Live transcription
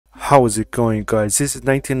How is it going, guys? This is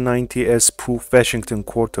 1990 S-Proof Washington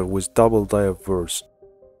Quarter with double die obverse.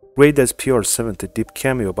 Grade as PR70 Deep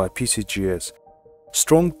Cameo by PCGS.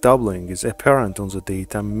 Strong doubling is apparent on the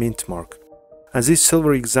date and mint mark. And this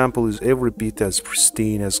silver example is every bit as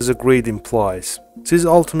pristine as the grade implies. This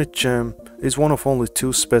ultimate gem is one of only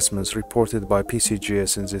 2 specimens reported by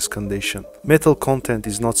PCGS in this condition. Metal content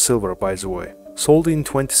is not silver, by the way. Sold in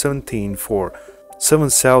 2017 for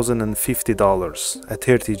 $7,050 at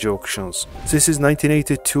Heritage Auctions. This is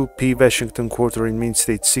 1982 P Washington Quarter in Mint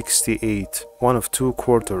State 68, one of 2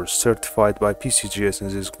 quarters certified by PCGS in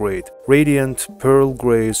this grade. Radiant pearl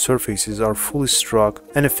gray surfaces are fully struck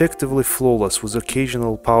and effectively flawless with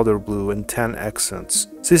occasional powder blue and tan accents.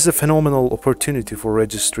 This is a phenomenal opportunity for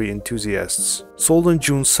registry enthusiasts. Sold on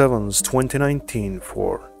June 7, 2019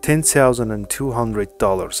 for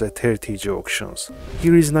 $10,200 at Heritage Auctions.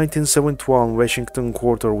 Here is 1971 Washington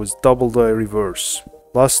Quarter with double die reverse,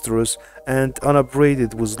 lustrous and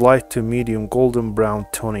unabraded with light to medium golden brown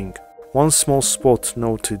toning. One small spot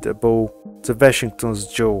noted above the Washington's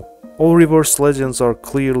jaw. All reverse legends are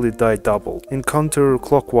clearly die doubled in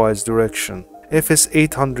counterclockwise direction. FS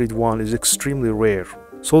 801 is extremely rare.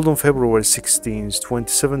 Sold on February 16,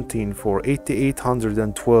 2017 for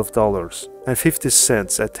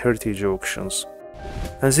 $8,812.50 at Heritage Auctions.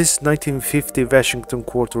 And this 1950 Washington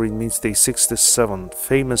Quarter in Mint State 67,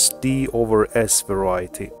 famous D over S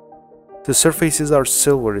variety. The surfaces are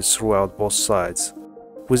silvery throughout both sides,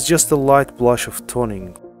 with just a light blush of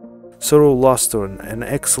toning, thorough luster and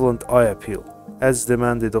excellent eye appeal. As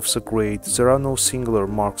demanded of the grade, there are no singular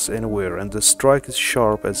marks anywhere and the strike is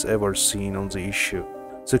sharp as ever seen on the issue.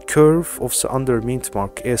 The curve of the under mint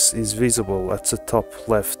mark S is visible at the top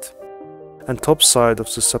left and top side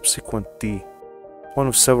of the subsequent D, one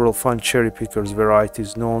of several fine cherry pickers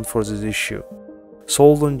varieties known for this issue.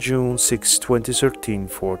 Sold on June 6, 2013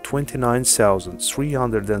 for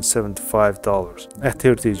 $29,375 at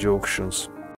Heritage Auctions.